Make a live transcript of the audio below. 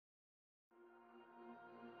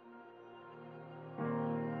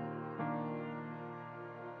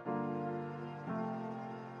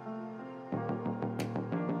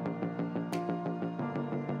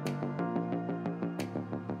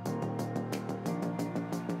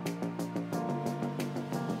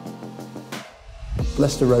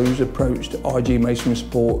Lesterose approached IG Masonry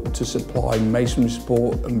Support to supply masonry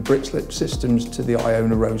support and brick slip systems to the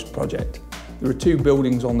Ilona Rose project. There are two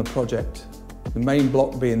buildings on the project, the main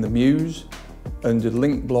block being the Muse and a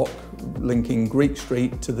link block linking Greek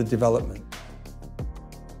Street to the development.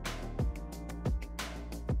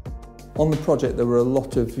 On the project there were a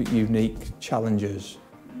lot of unique challenges.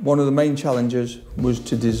 One of the main challenges was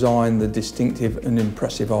to design the distinctive and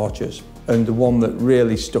impressive arches, and the one that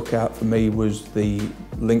really stuck out for me was the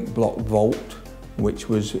link block vault, which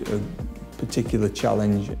was a particular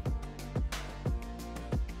challenge.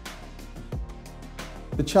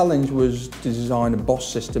 The challenge was to design a B.O.S.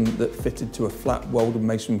 system that fitted to a flat welded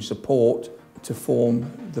masonry support to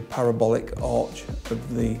form the parabolic arch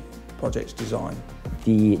of the project's design.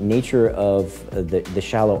 The nature of the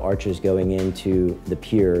shallow arches going into the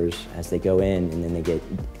piers as they go in and then they get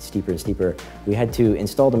steeper and steeper, we had to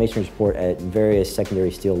install the masonry support at various secondary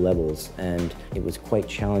steel levels, and it was quite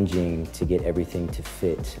challenging to get everything to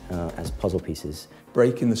fit as puzzle pieces.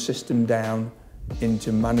 Breaking the system down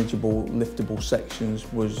into manageable, liftable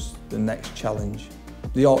sections was the next challenge.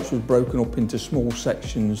 The arch was broken up into small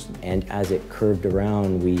sections. And as it curved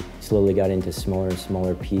around, we slowly got into smaller and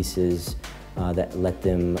smaller pieces that let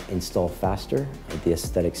them install faster. The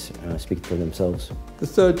aesthetics speak for themselves. The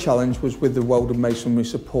third challenge was with the welded masonry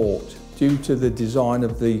support. Due to the design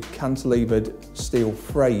of the cantilevered steel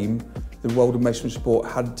frame, the welded masonry support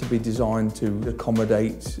had to be designed to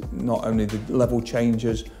accommodate not only the level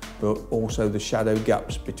changes, but also the shadow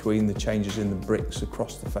gaps between the changes in the bricks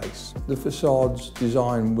across the face. The facade's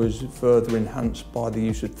design was further enhanced by the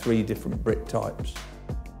use of 3 different brick types.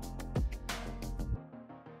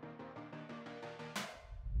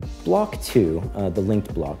 Block 2, the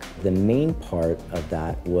linked block, the main part of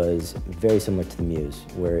that was very similar to the Muse,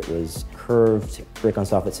 where it was curved brick on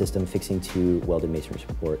soffit system fixing to welded masonry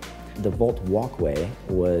support. The vault walkway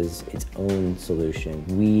was its own solution.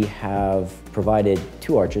 We have provided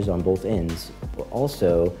 2 arches on both ends, but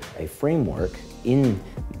also a framework in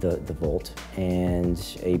the vault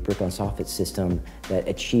and a brick on soffit system that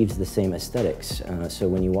achieves the same aesthetics. So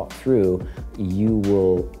when you walk through, you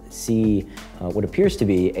will see what appears to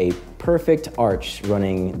be a perfect arch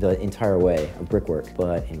running the entire way of brickwork.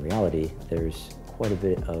 But in reality, there's quite a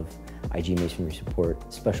bit of IG Masonry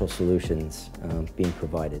Support special solutions being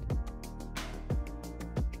provided.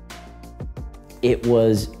 It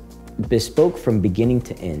was bespoke from beginning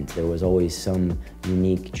to end. There was always some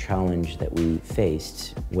unique challenge that we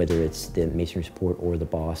faced, whether it's the masonry support or the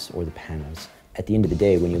B.O.S. or the panels. At the end of the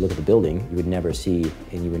day, when you look at the building, you would never see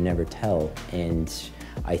and you would never tell. And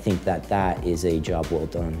I think that that is a job well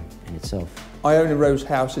done in itself. Ilona Rose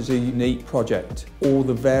House is a unique project. All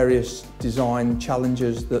the various design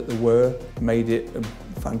challenges that there were made it a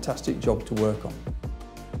fantastic job to work on.